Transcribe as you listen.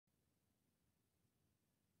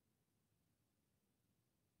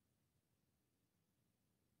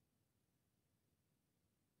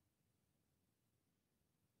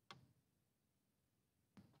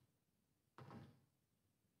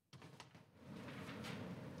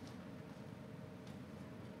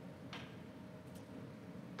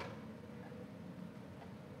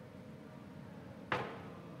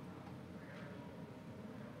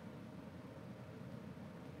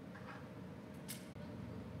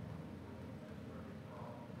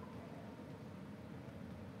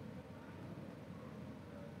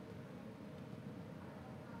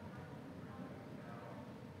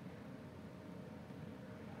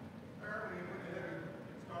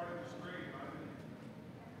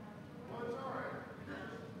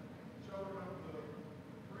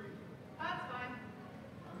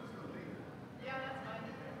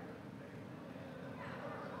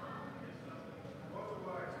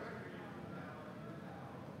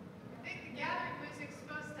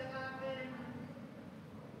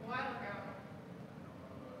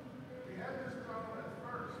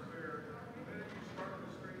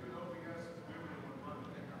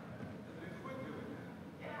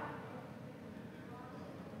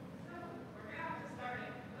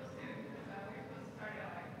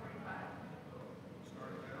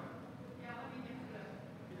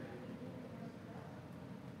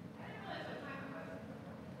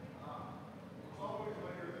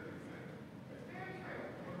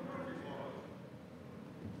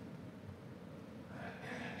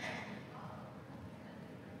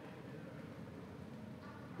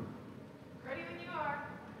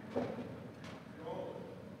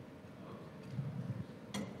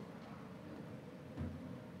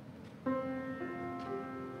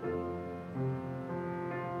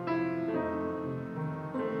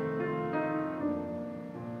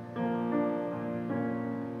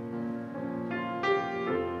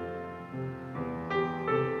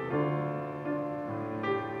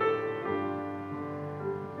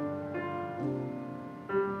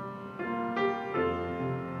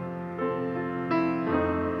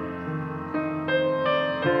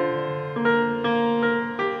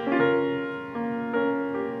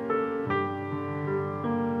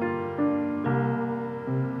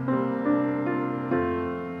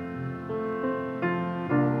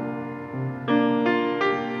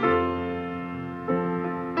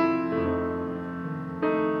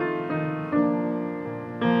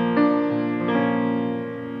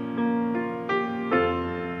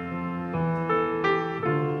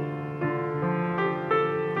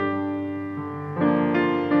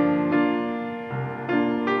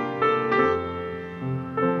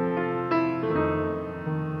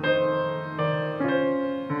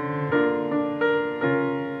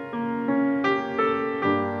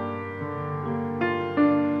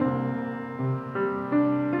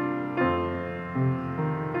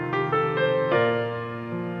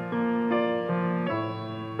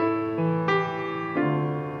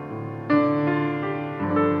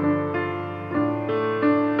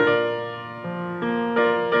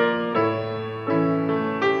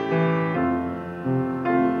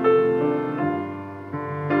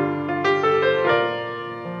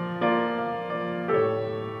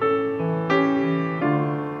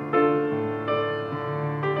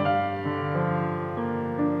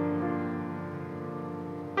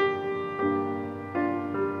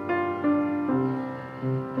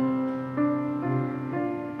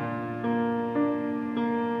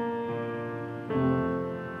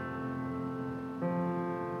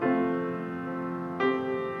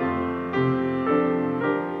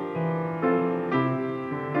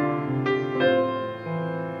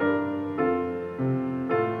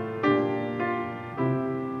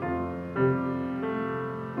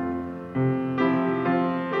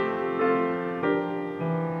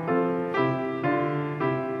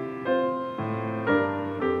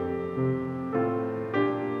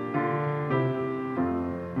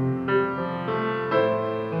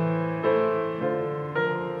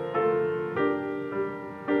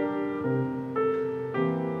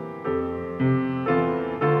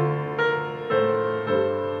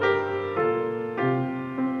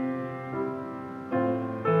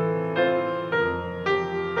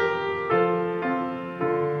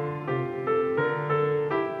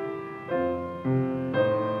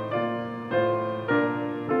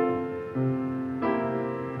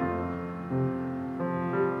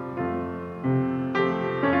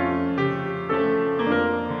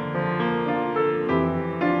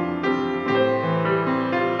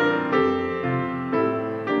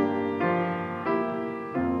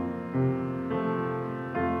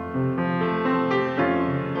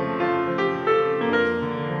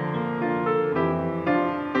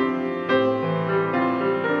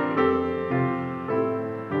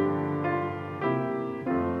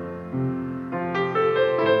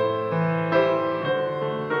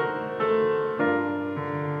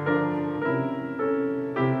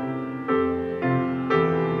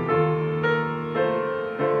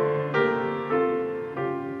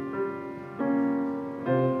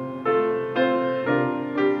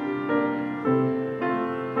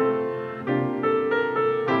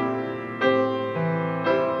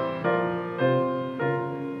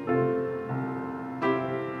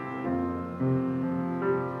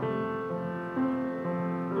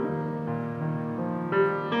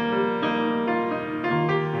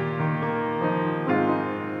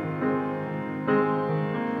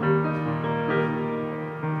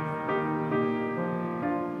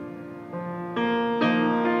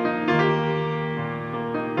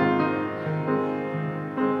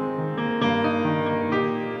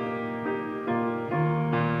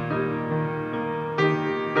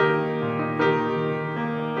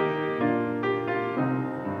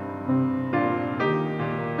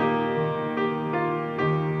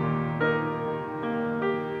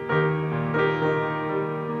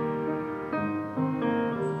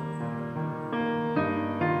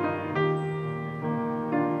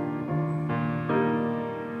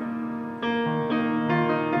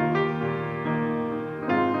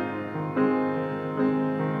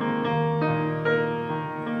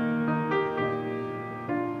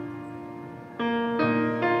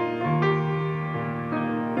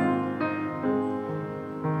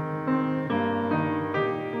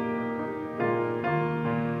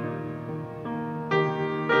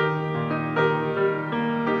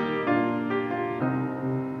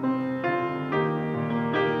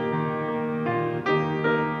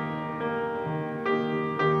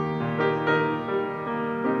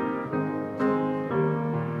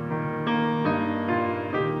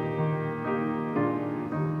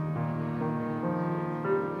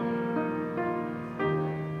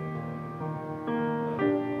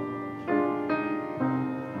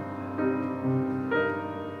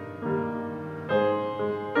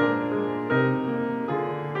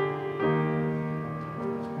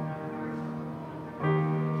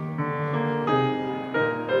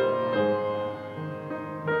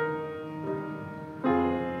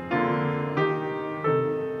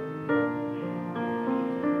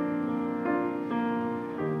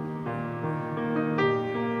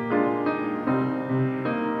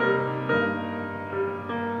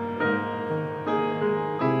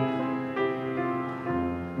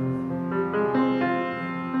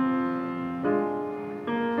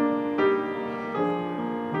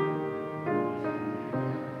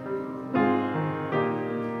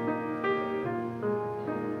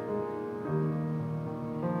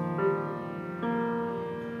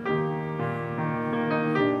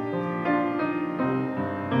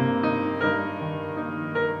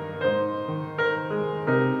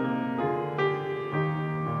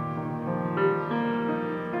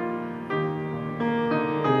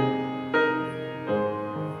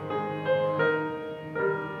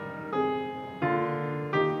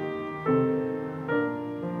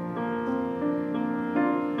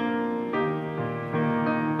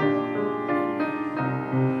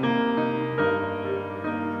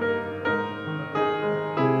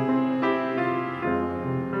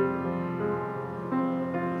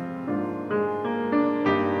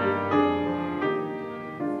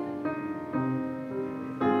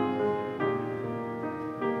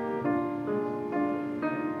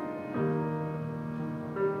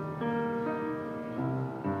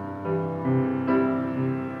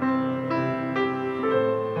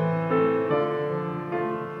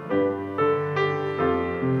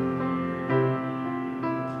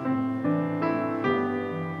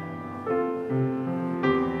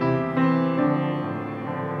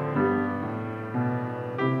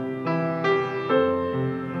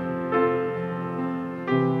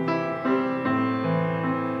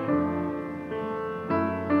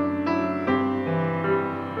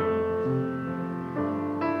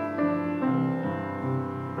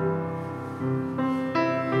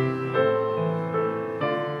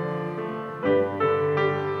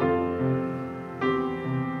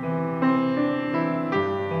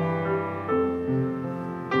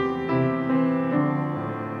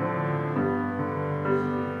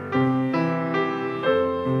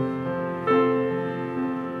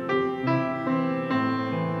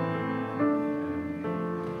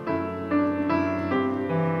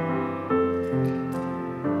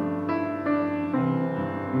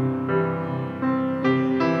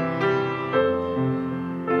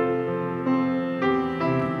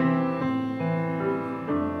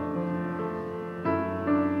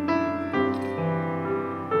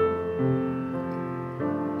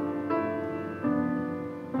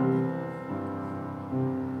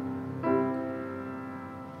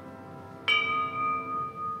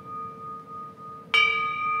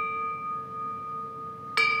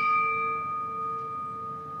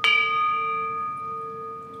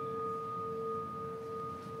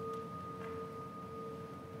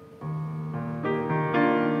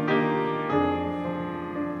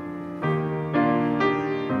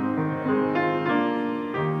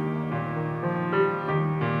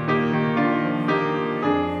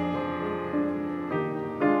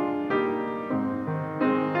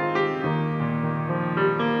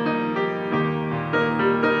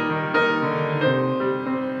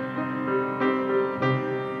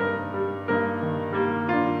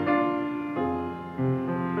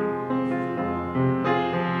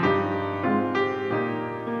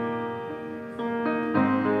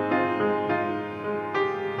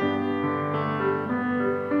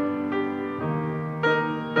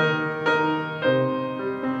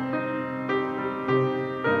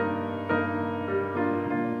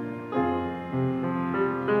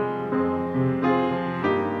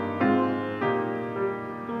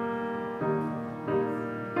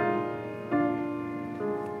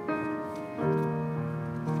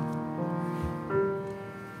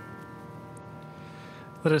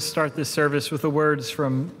Let us start this service with the words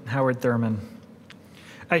from Howard Thurman.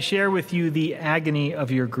 I share with you the agony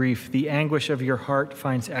of your grief. The anguish of your heart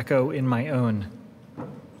finds echo in my own.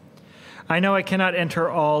 I know I cannot enter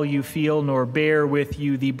all you feel, nor bear with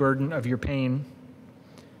you the burden of your pain.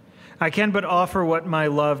 I can but offer what my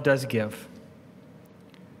love does give.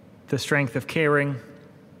 The strength of caring,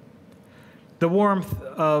 the warmth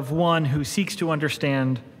of one who seeks to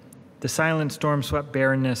understand the silent storm-swept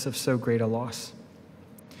barrenness of so great a loss.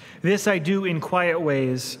 This I do in quiet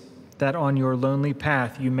ways, that on your lonely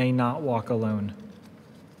path you may not walk alone.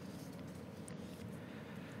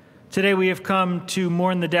 Today we have come to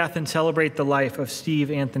mourn the death and celebrate the life of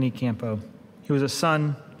Steve Anthony Campo. He was a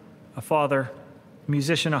son, a father, a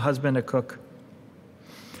musician, a husband, a cook.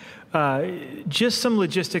 Just some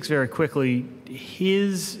logistics very quickly.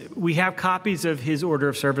 We have copies of his order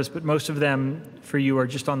of service, but most of them for you are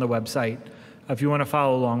just on the website. If you want to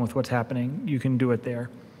follow along with what's happening, you can do it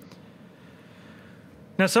there.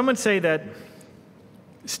 Now, some would say that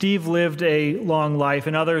Steve lived a long life,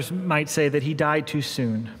 and others might say that he died too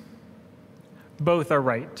soon. Both are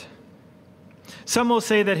right. Some will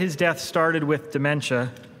say that his death started with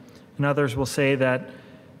dementia, and others will say that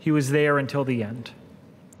he was there until the end.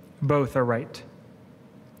 Both are right.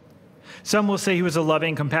 Some will say he was a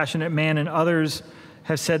loving, compassionate man, and others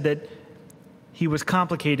have said that he was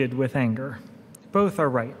complicated with anger. Both are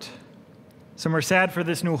right. Some are sad for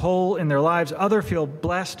this new hole in their lives. Others feel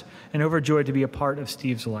blessed and overjoyed to be a part of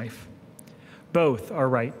Steve's life. Both are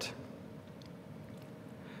right.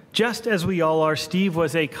 Just as we all are, Steve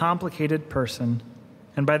was a complicated person,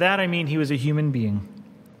 and by that I mean he was a human being.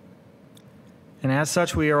 And as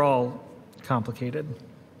such, we are all complicated.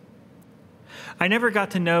 I never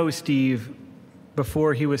got to know Steve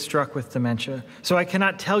before he was struck with dementia, so I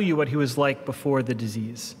cannot tell you what he was like before the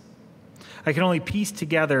disease. I can only piece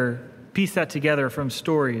that together from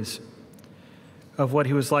stories of what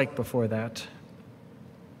he was like before that.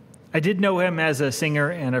 I did know him as a singer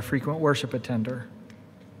and a frequent worship attender.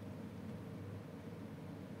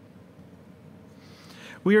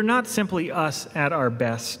 We are not simply us at our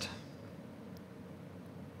best.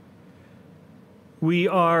 We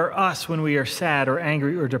are us when we are sad or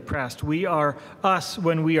angry or depressed. We are us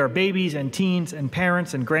when we are babies and teens and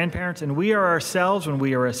parents and grandparents, and we are ourselves when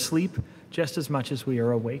we are asleep just as much as we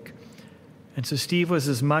are awake. And so Steve was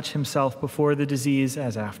as much himself before the disease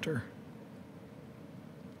as after.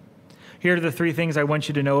 Here are the three things I want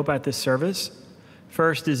you to know about this service.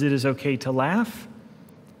 First is it is okay to laugh.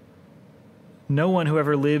 No one who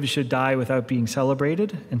ever lives should die without being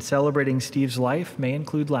celebrated, and celebrating Steve's life may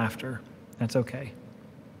include laughter. That's okay.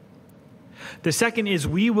 The second is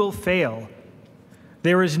we will fail.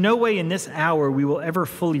 There is no way in this hour we will ever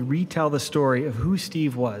fully retell the story of who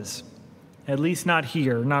Steve was. At least not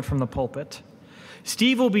here, not from the pulpit.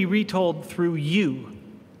 Steve will be retold through you.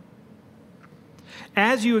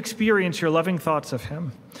 As you experience your loving thoughts of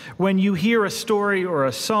him, when you hear a story or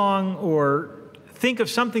a song or think of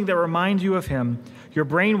something that reminds you of him, your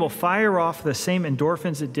brain will fire off the same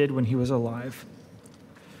endorphins it did when he was alive.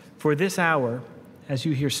 For this hour, as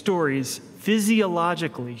you hear stories,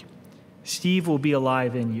 physiologically, Steve will be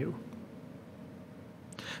alive in you.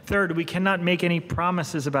 Third, we cannot make any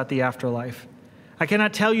promises about the afterlife. I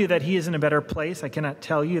cannot tell you that he is in a better place. I cannot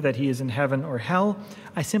tell you that he is in heaven or hell.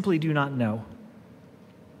 I simply do not know.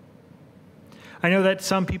 I know that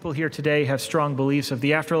some people here today have strong beliefs of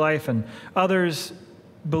the afterlife, and others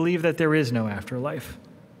believe that there is no afterlife.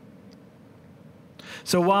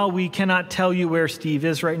 So while we cannot tell you where Steve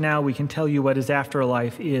is right now, we can tell you what his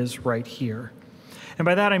afterlife is right here. And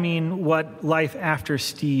by that I mean what life after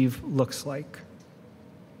Steve looks like.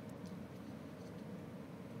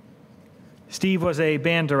 Steve was a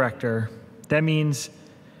band director. That means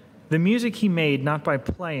the music he made not by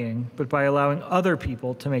playing, but by allowing other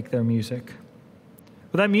people to make their music.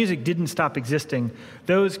 Well, that music didn't stop existing.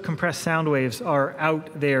 Those compressed sound waves are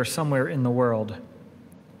out there somewhere in the world.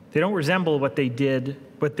 They don't resemble what they did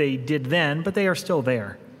then, but they are still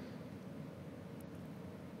there.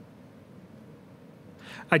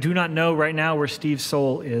 I do not know right now where Steve's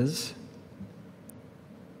soul is,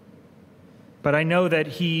 but I know that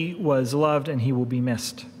he was loved and he will be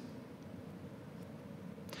missed.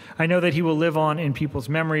 I know that he will live on in people's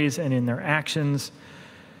memories and in their actions.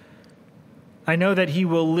 I know that he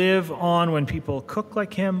will live on when people cook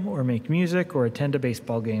like him or make music or attend a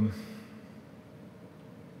baseball game.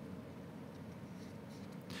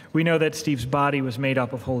 We know that Steve's body was made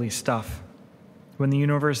up of holy stuff. When the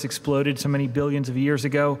universe exploded so many billions of years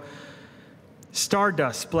ago,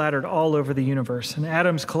 stardust splattered all over the universe, and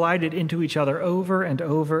atoms collided into each other over and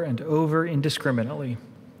over and over indiscriminately.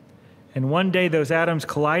 And one day those atoms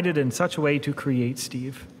collided in such a way to create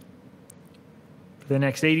Steve. For the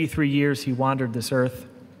next 83 years, he wandered this earth.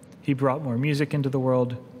 He brought more music into the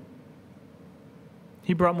world.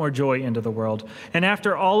 He brought more joy into the world. And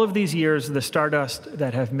after all of these years, the stardust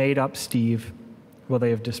that have made up Steve, well, they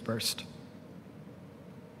have dispersed.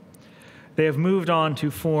 They have moved on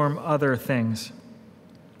to form other things.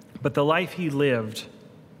 But the life he lived,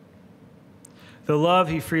 the love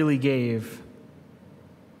he freely gave,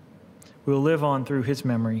 will live on through his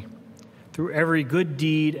memory, through every good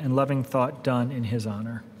deed and loving thought done in his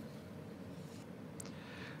honor.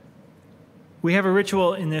 We have a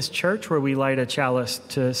ritual in this church where we light a chalice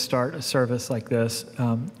to start a service like this.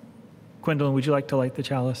 Gwendolyn, would you like to light the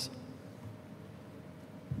chalice?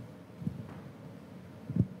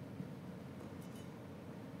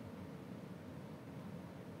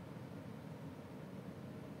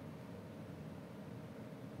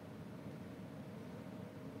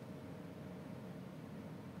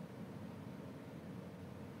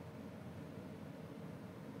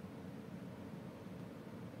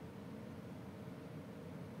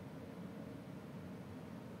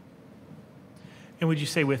 And would you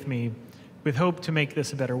say with me, with hope to make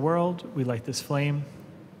this a better world, we light this flame.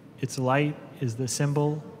 Its light is the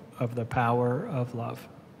symbol of the power of love.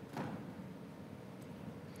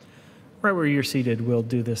 Right where you're seated, we'll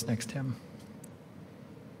do this next hymn.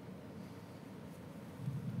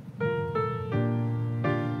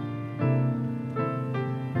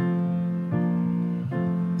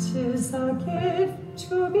 'Tis a gift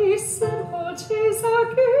to be simple, 'tis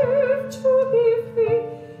a gift to be free,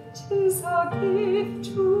 'tis a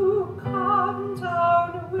gift to come down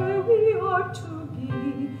where we ought to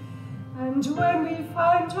be. And when we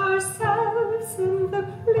find ourselves in the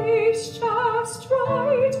place just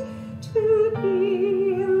right, to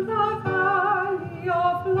be in the valley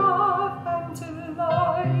of love and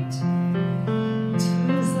delight.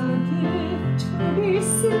 'Tis a gift to be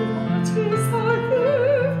simple, 'tis a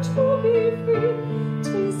gift to be free,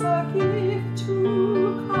 'tis a gift to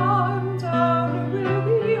come down where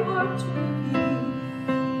we ought to be.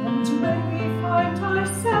 And when we find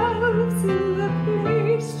ourselves in the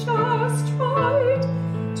place just right,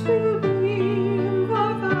 to be in the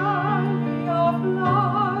valley of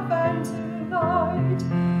love and delight.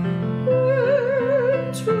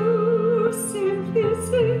 When true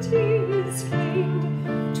simplicity is gained,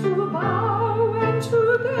 to bow and to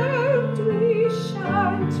bend we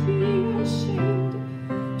shan't be ashamed.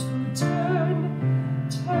 To turn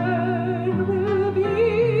will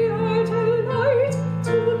be our delight,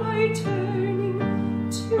 till by turning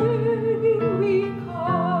we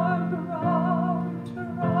come round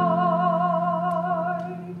right.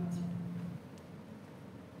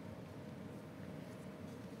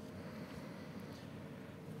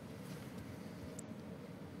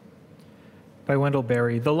 By Wendell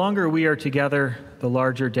Berry. The longer we are together, the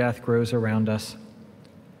larger death grows around us.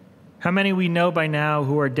 How many we know by now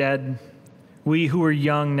who are dead? We who are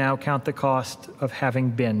young now count the cost of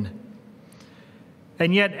having been.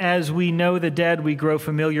 And yet, as we know the dead, we grow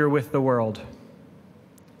familiar with the world.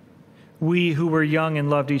 We who were young and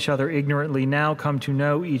loved each other ignorantly now come to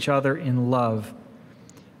know each other in love,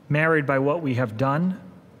 married by what we have done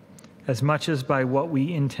as much as by what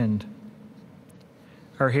we intend.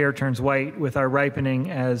 Our hair turns white with our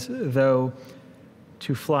ripening, as though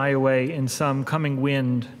to fly away in some coming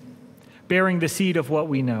wind, bearing the seed of what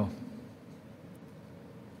we know.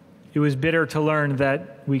 It was bitter to learn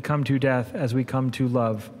that we come to death as we come to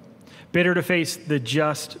love, bitter to face the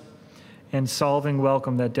just and solving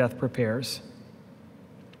welcome that death prepares.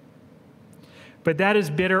 But that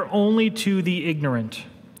is bitter only to the ignorant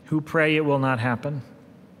who pray it will not happen.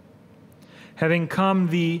 Having come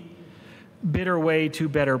the bitter way to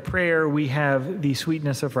better prayer, we have the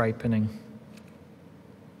sweetness of ripening.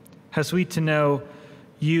 How sweet to know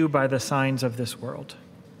you by the signs of this world.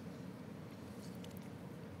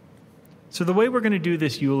 So the way we're going to do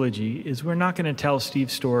this eulogy is we're not going to tell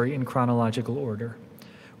Steve's story in chronological order.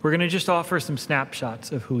 We're going to just offer some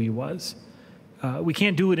snapshots of who he was. We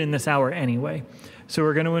can't do it in this hour anyway. So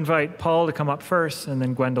we're going to invite Paul to come up first, and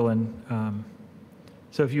then Gwendolyn.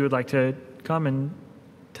 So if you would like to come and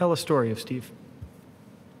tell a story of Steve.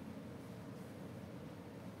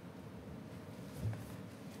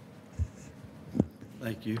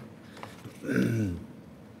 Thank you. I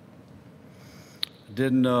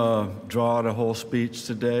didn't draw out a whole speech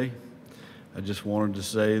today. I just wanted to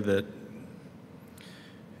say that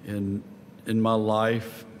in my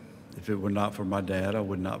life, if it were not for my dad, I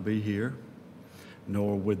would not be here,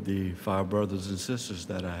 nor would the 5 brothers and sisters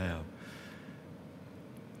that I have.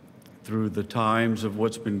 Through the times of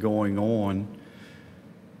what's been going on,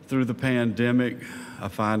 through the pandemic, I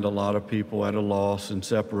find a lot of people at a loss and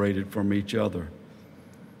separated from each other.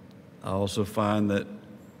 I also find that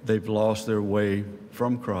they've lost their way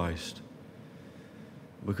from Christ,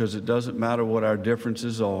 because it doesn't matter what our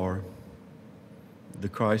differences are, the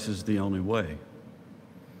Christ is the only way.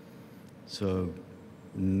 So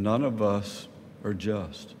none of us are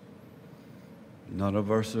just. None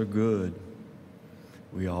of us are good.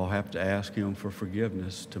 We all have to ask Him for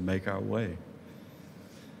forgiveness to make our way.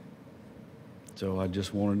 So I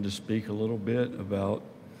just wanted to speak a little bit about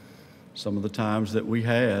some of the times that we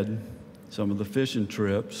had, some of the fishing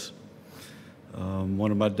trips. One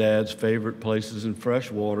of my dad's favorite places in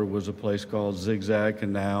freshwater was a place called Zigzag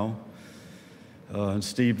Canal in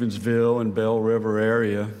Stevensville and Bell River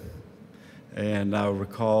area. And I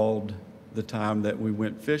recalled the time that we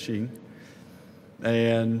went fishing,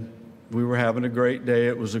 and we were having a great day.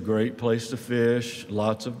 It was a great place to fish,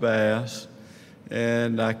 lots of bass.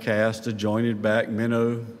 And I cast a jointed back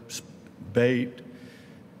minnow bait,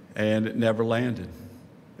 and it never landed.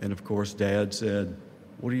 And of course, Dad said,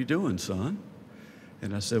 "What are you doing, son?"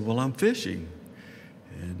 And I said, "Well, I'm fishing."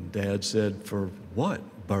 And Dad said, "For what,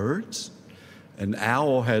 birds?" An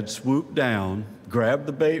owl had swooped down, grabbed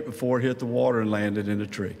the bait before it hit the water, and landed in a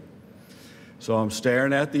tree. So I'm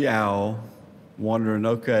staring at the owl, wondering,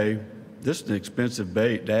 okay, this is an expensive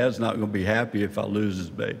bait. Dad's not going to be happy if I lose his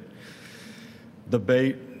bait. The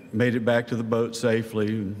bait made it back to the boat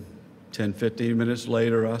safely. 10, 15 minutes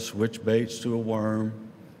later, I switched baits to a worm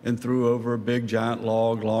and threw over a big giant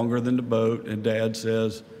log longer than the boat. And Dad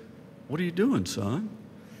says, "What are you doing, son?"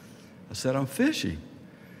 I said, "I'm fishing."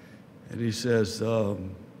 And he says,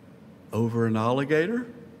 "Over an alligator,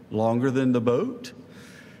 longer than the boat?"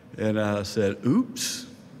 And I said, "Oops."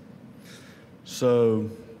 So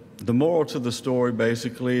the moral to the story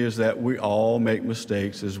basically is that we all make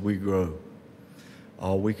mistakes as we grow.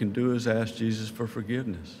 All we can do is ask Jesus for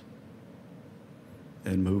forgiveness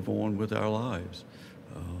and move on with our lives.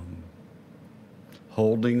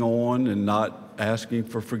 Holding on and not asking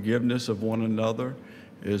for forgiveness of one another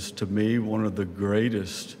is, to me, one of the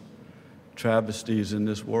greatest travesties in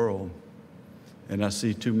this world. And I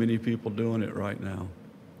see too many people doing it right now.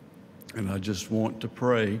 And I just want to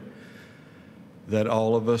pray that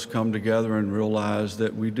all of us come together and realize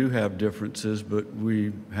that we do have differences, but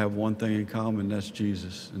we have one thing in common, that's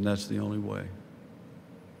Jesus, and that's the only way.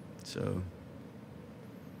 So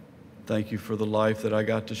thank you for the life that I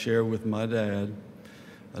got to share with my dad.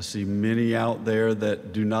 I see many out there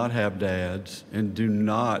that do not have dads and do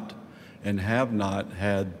not and have not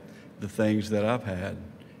had the things that I've had.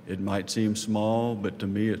 It might seem small, but to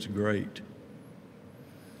me it's great.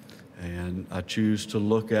 And I choose to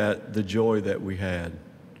look at the joy that we had,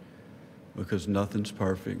 because nothing's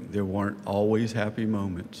perfect. There weren't always happy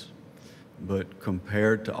moments, but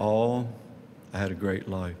compared to all, I had a great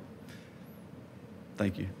life.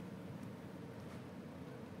 Thank you.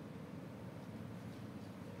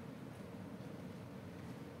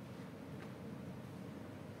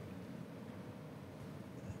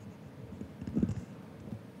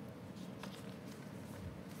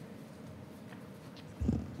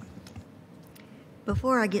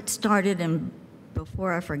 Before I get started and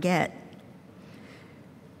before I forget,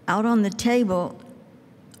 out on the table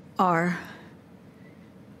are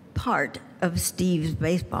part of Steve's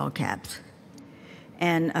baseball caps.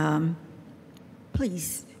 And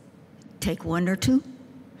please take one or two.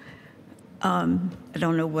 I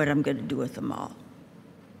don't know what I'm going to do with them all.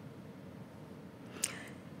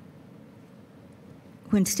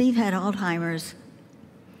 When Steve had Alzheimer's,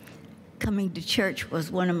 coming to church was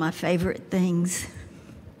one of my favorite things,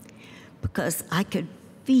 because I could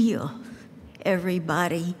feel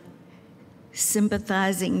everybody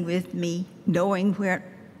sympathizing with me, knowing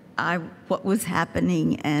what was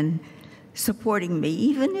happening and supporting me.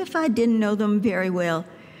 Even if I didn't know them very well,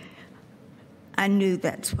 I knew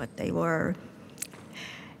that's what they were.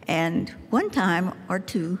 And one time or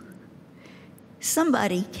two,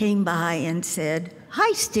 somebody came by and said,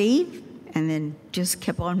 "Hi, Steve," and then just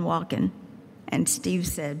kept on walking. And Steve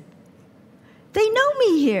said, "They know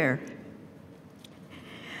me here."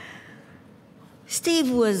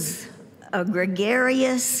 Steve was a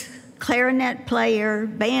gregarious clarinet player,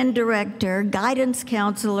 band director, guidance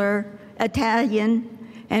counselor, Italian,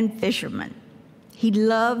 and fisherman. He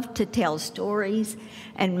loved to tell stories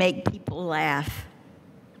and make people laugh.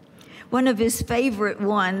 One of his favorite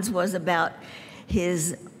ones was about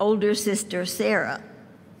his older sister, Sarah.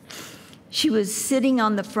 She was sitting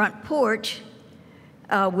on the front porch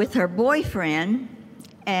with her boyfriend,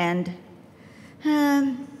 and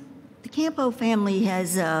the Campo family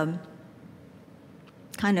has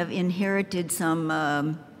kind of inherited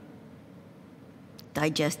some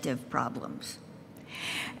digestive problems.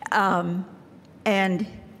 And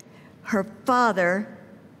her father,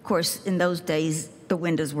 of course, in those days, the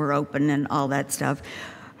windows were open and all that stuff.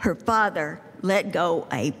 Her father let go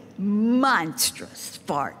a monstrous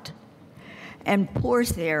fart. And poor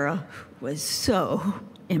Sarah was so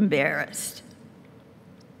embarrassed.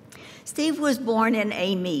 Steve was born in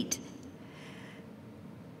Amite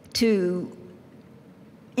to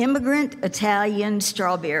immigrant Italian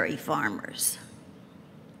strawberry farmers.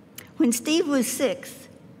 When Steve was 6,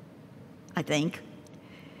 I think,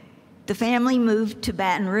 the family moved to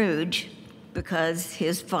Baton Rouge because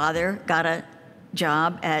his father got a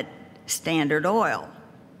job at Standard Oil.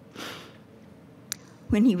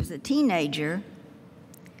 When he was a teenager,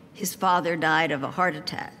 his father died of a heart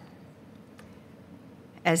attack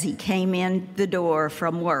as he came in the door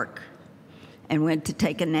from work and went to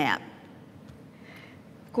take a nap.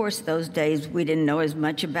 Of course, those days we didn't know as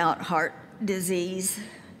much about heart disease.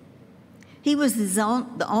 He was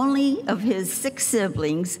the only of his 6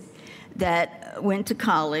 siblings that went to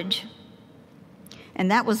college,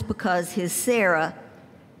 and that was because his sister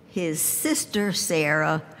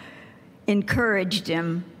Sarah, encouraged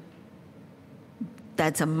him,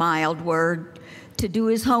 that's a mild word, to do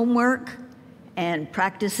his homework and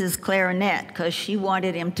practice his clarinet because she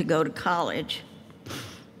wanted him to go to college.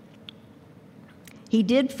 He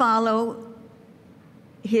did follow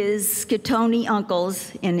his Scittoni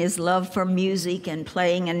uncles in his love for music and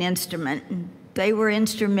playing an instrument. They were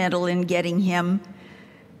instrumental in getting him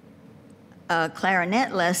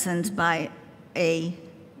clarinet lessons by a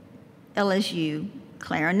LSU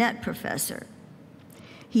clarinet professor.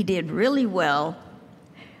 He did really well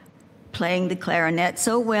playing the clarinet,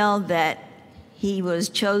 so well that he was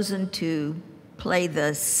chosen to play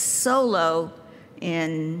the solo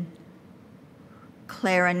in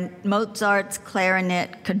Mozart's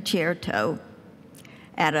clarinet concerto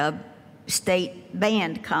at a state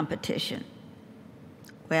band competition.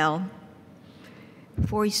 Well,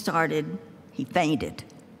 before he started, he fainted.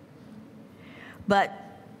 But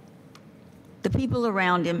the people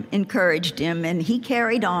around him encouraged him, and he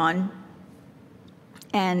carried on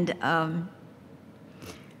and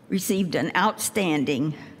received an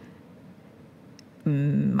outstanding,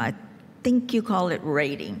 I think you call it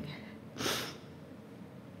rating.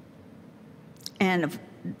 And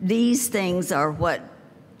these things are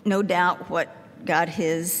no doubt what got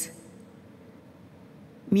his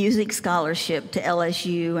music scholarship to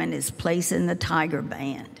LSU and his place in the Tiger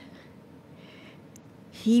Band.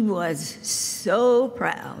 He was so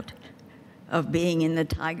proud of being in the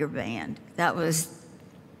Tiger Band. That was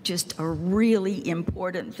just a really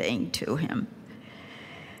important thing to him.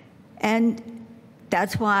 And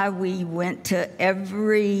that's why we went to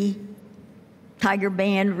every Tiger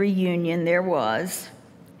Band reunion there was.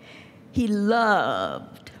 He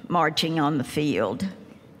loved marching on the field.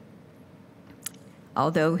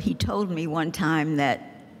 Although he told me one time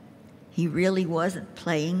that he really wasn't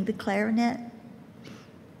playing the clarinet.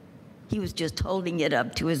 He was just holding it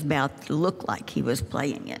up to his mouth to look like he was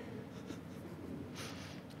playing it.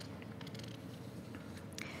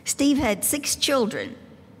 Steve had 6 children,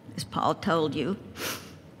 as Paul told you.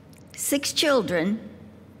 6 children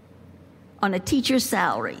on a teacher's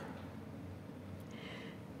salary.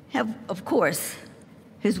 Of course,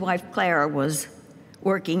 his wife Clara was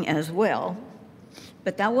working as well,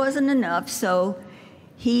 but that wasn't enough, so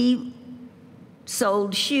he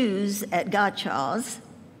sold shoes at Gotchaw's,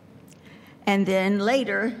 and then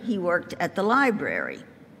later he worked at the library.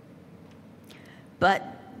 But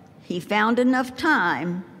he found enough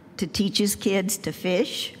time to teach his kids to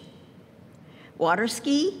fish, water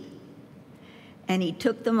ski, and he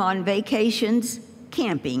took them on vacations,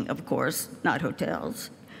 camping, of course, not hotels,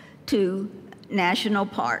 to national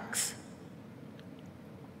parks.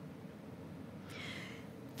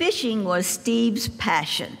 Fishing was Steve's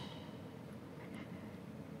passion.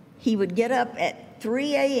 He would get up at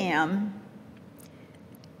 3 a.m.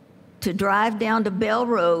 to drive down to Bell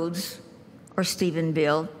Roads or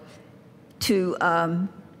Stephenville to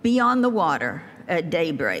be on the water at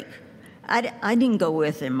daybreak. I didn't go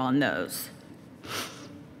with him on those.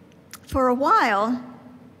 For a while,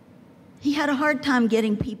 he had a hard time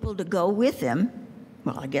getting people to go with him.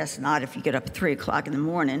 Well, I guess not if you get up at 3 o'clock in the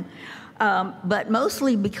morning, but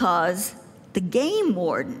mostly because the game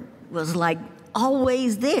warden was like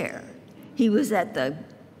always there. He was at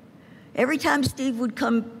every time Steve would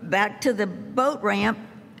come back to the boat ramp,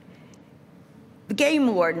 the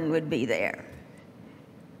game warden would be there.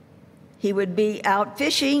 He would be out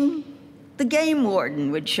fishing, the game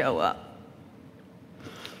warden would show up.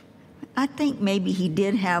 I think maybe he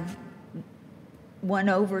did have one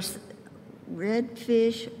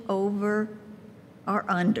redfish over or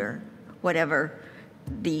under whatever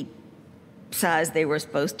the size they were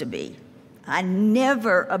supposed to be. I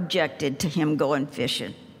never objected to him going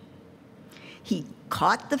fishing. He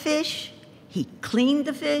caught the fish, he cleaned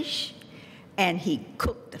the fish, and he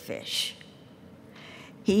cooked the fish.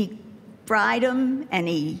 He fried them and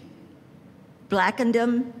he blackened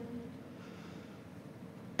them.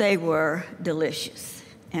 They were delicious.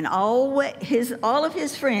 And all of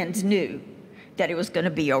his friends knew that it was going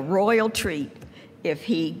to be a royal treat if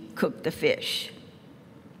he cooked the fish.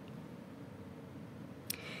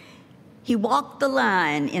 He walked the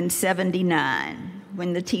line in '79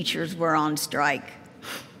 when the teachers were on strike.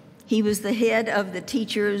 He was the head of the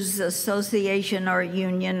Teachers Association or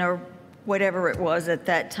union or whatever it was at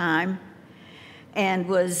that time, and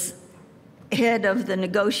was head of the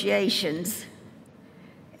negotiations.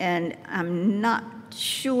 And I'm not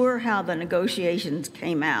sure how the negotiations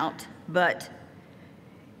came out, but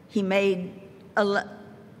he made a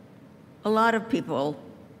lot of people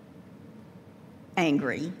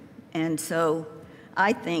angry. And so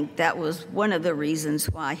I think that was one of the reasons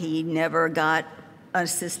why he never got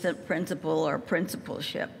assistant principal or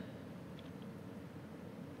principalship.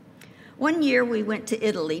 One year we went to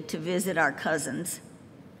Italy to visit our cousins.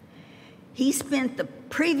 He spent the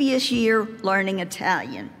previous year learning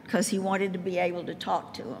Italian because he wanted to be able to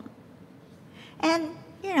talk to them. And,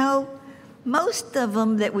 you know, most of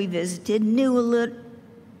them that we visited knew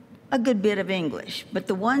a good bit of English, but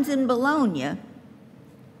the ones in Bologna,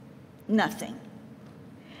 nothing.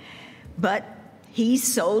 But he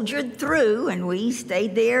soldiered through, and we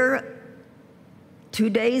stayed there 2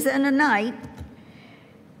 days and a night.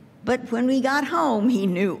 But when we got home, he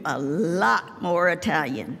knew a lot more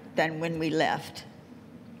Italian than when we left.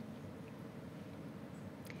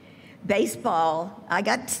 Baseball, I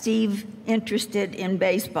got Steve interested in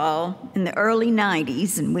baseball in the early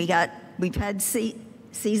 '90s, and we've had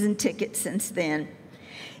season tickets since then.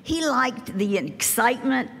 He liked the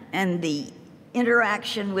excitement and the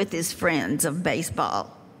interaction with his friends of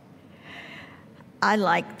baseball. I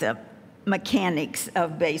like the mechanics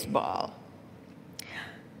of baseball.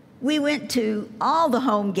 We went to all the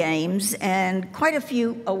home games and quite a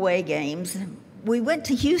few away games. We went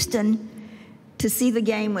to Houston to see the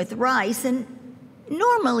game with Rice, and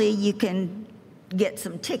normally you can get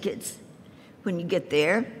some tickets when you get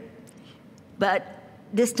there, but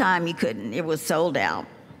this time you couldn't. It was sold out.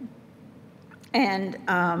 And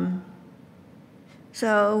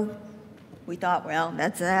so we thought, well,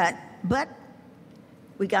 that's that. But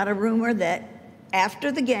we got a rumor that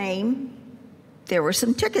after the game, there were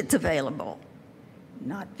some tickets available.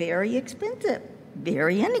 Not very expensive,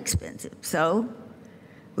 very inexpensive. So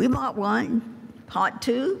we bought one, bought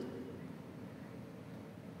two.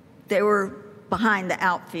 They were behind the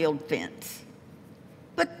outfield fence.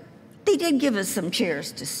 But they did give us some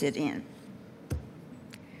chairs to sit in.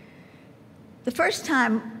 The first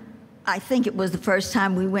time, I think it was the first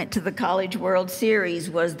time we went to the College World Series,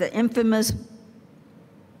 was the infamous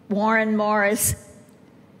Warren Morris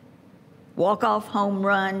walk-off home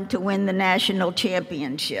run to win the national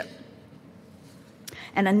championship.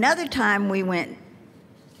 And another time we went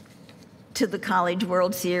to the College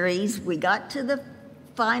World Series, we got to the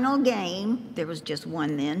final game. There was just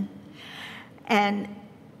one then. And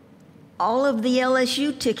all of the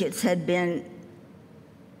LSU tickets had been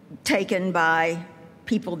taken by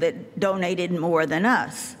people that donated more than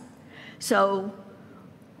us. So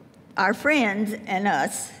our friends and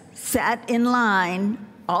us sat in line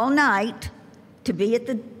all night to be at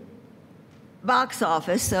the box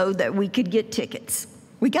office so that we could get tickets.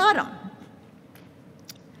 We got them.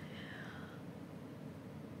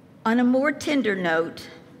 On a more tender note,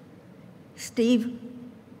 Steve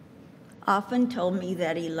often told me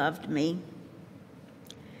that he loved me.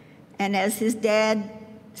 And as his dad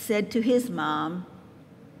said to his mom,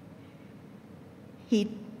 he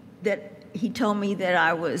told me that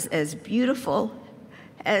I was as beautiful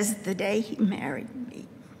as the day he married me.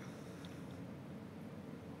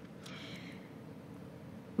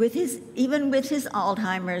 Even with his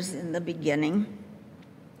Alzheimer's in the beginning,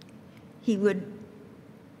 he would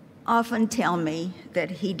often tell me that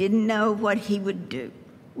he didn't know what he would do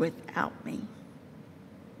without me.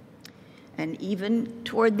 And even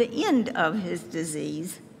toward the end of his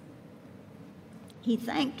disease, he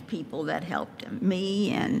thanked people that helped him,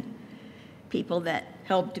 me and people that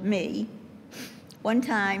helped me. One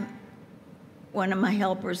time, one of my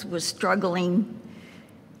helpers was struggling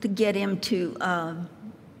to get him to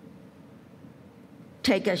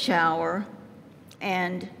take a shower,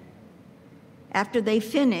 and after they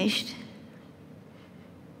finished,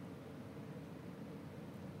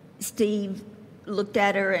 Steve looked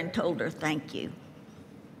at her and told her thank you.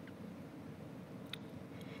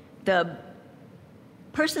 The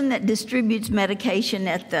person that distributes medication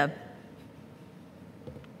at the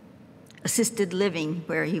assisted living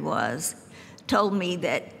where he was told me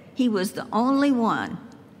that he was the only one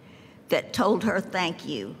that told her thank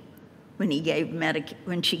you when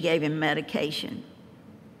she gave him medication.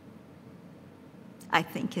 I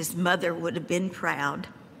think his mother would have been proud.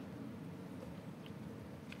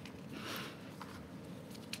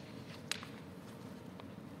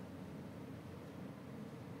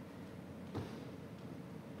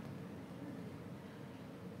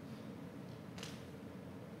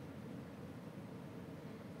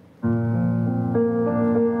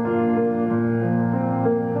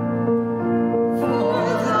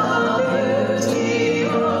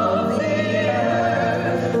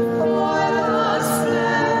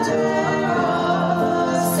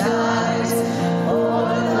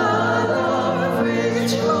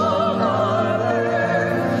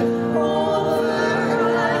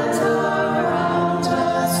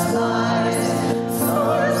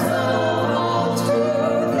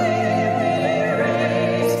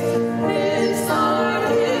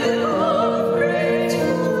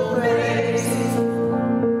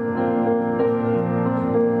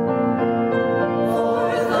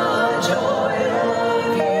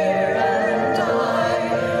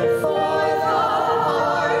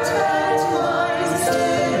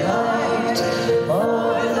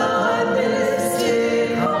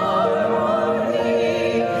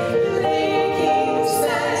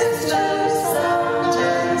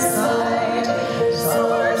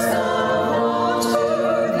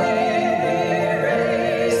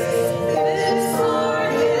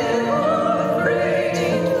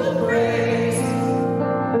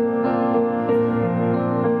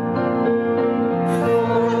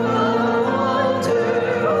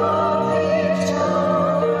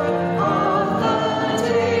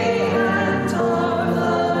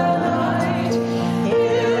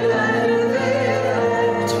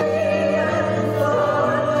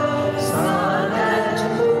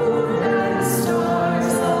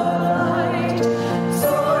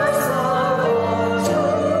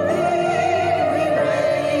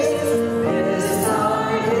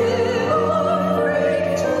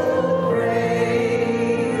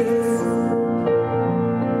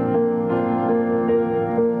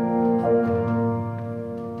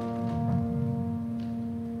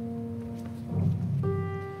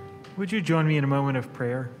 Would you join me in a moment of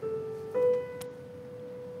prayer?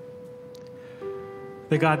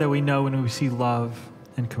 The God that we know when we see love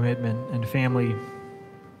and commitment and family,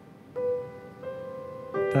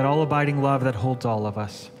 that all-abiding love that holds all of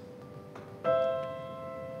us.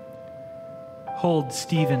 Hold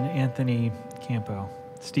Steve Anthony Campo.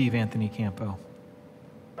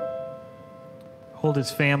 Hold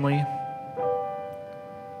his family.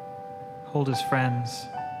 Hold his friends.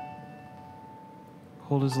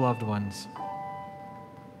 Hold his loved ones.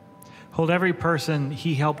 Hold every person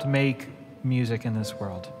he helped make music in this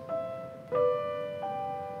world.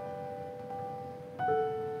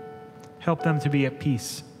 Help them to be at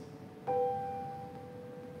peace.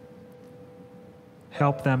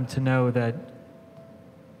 Help them to know that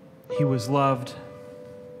he was loved.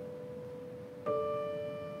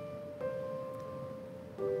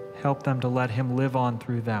 Help them to let him live on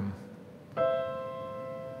through them.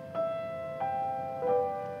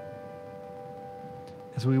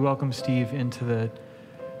 As we welcome Steve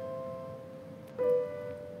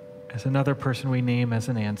as another person we name as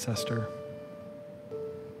an ancestor.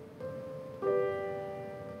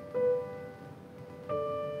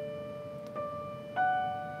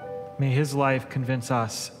 May his life convince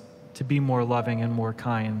us to be more loving and more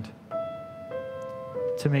kind,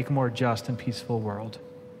 to make a more just and peaceful world.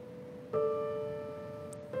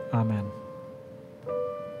 Amen.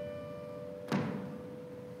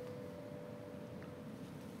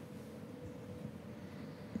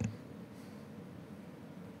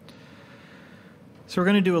 So we're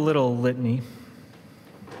going to do a little litany.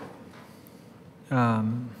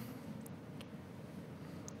 I'll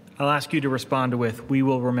ask you to respond with, "We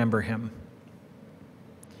will remember him."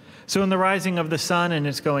 So in the rising of the sun and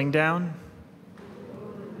its going down,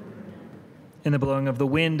 in the blowing of the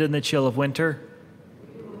wind and the chill of winter,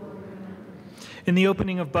 in the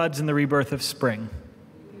opening of buds and the rebirth of spring,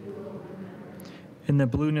 in the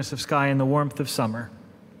blueness of sky and the warmth of summer,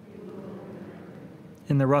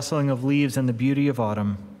 in the rustling of leaves and the beauty of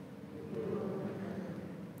autumn,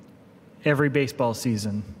 every baseball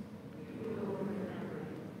season,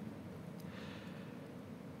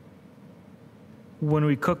 when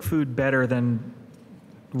we cook food better than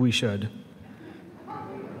we should,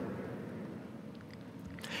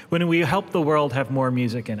 when we help the world have more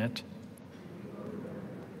music in it,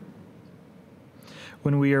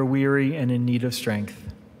 when we are weary and in need of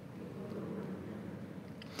strength.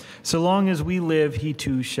 So long as we live, he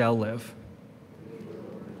too shall live.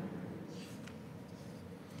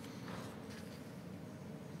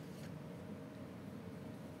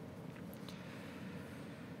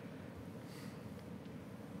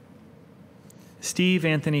 Steve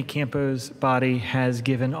Anthony Campo's body has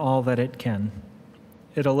given all that it can.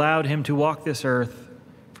 It allowed him to walk this earth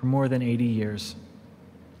for more than 80 years.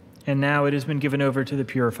 And now it has been given over to the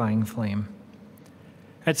purifying flame.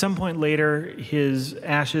 At some point later, his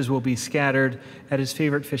ashes will be scattered at his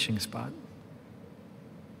favorite fishing spot.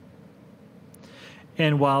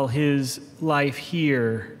 And while his life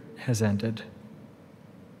here has ended,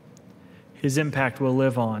 his impact will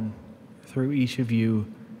live on through each of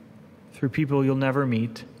you, through people you'll never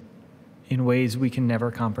meet, in ways we can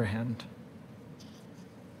never comprehend.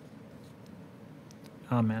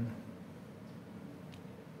 Amen.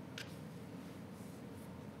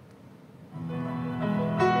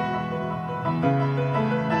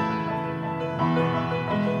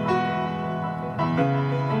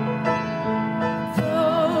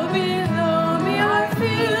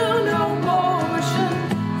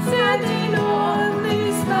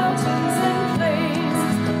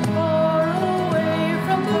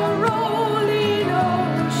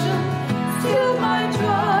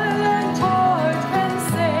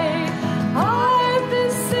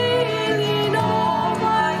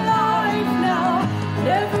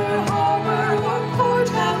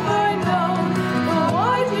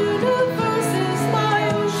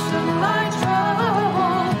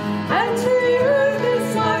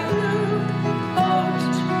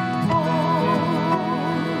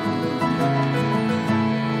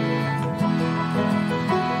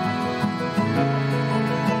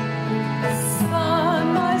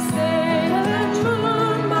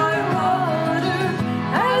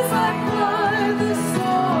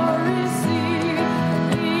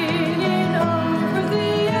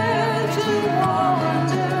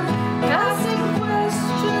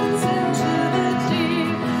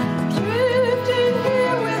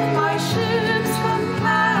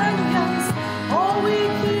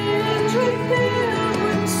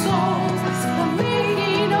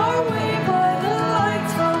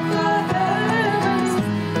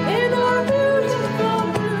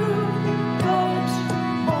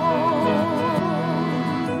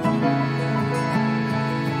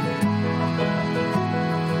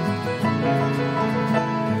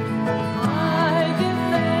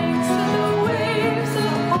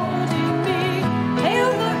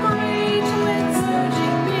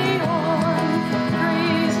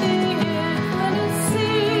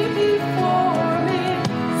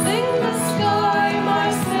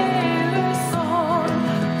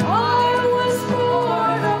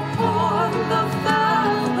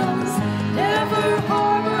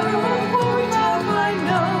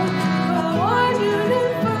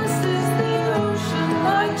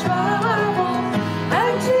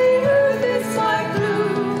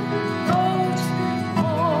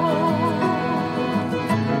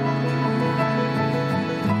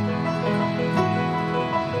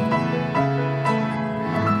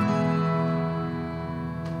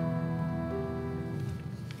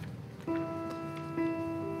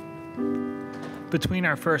 Between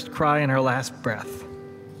our first cry and our last breath,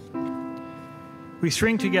 we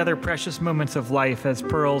string together precious moments of life as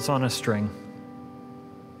pearls on a string.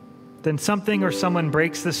 Then something or someone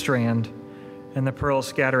breaks the strand, and the pearls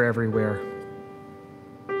scatter everywhere.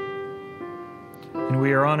 And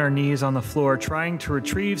we are on our knees on the floor trying to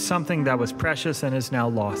retrieve something that was precious and is now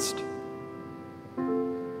lost.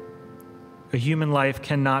 A human life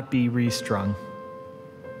cannot be restrung.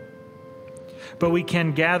 But we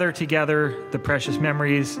can gather together the precious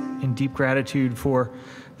memories in deep gratitude for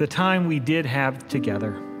the time we did have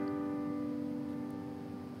together.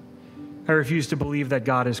 I refuse to believe that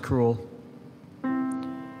God is cruel.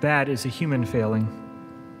 That is a human failing.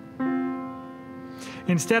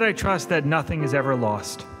 Instead, I trust that nothing is ever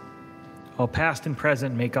lost. All past and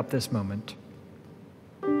present make up this moment.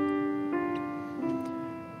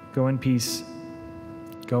 Go in peace.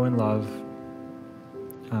 Go in love.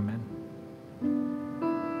 Amen.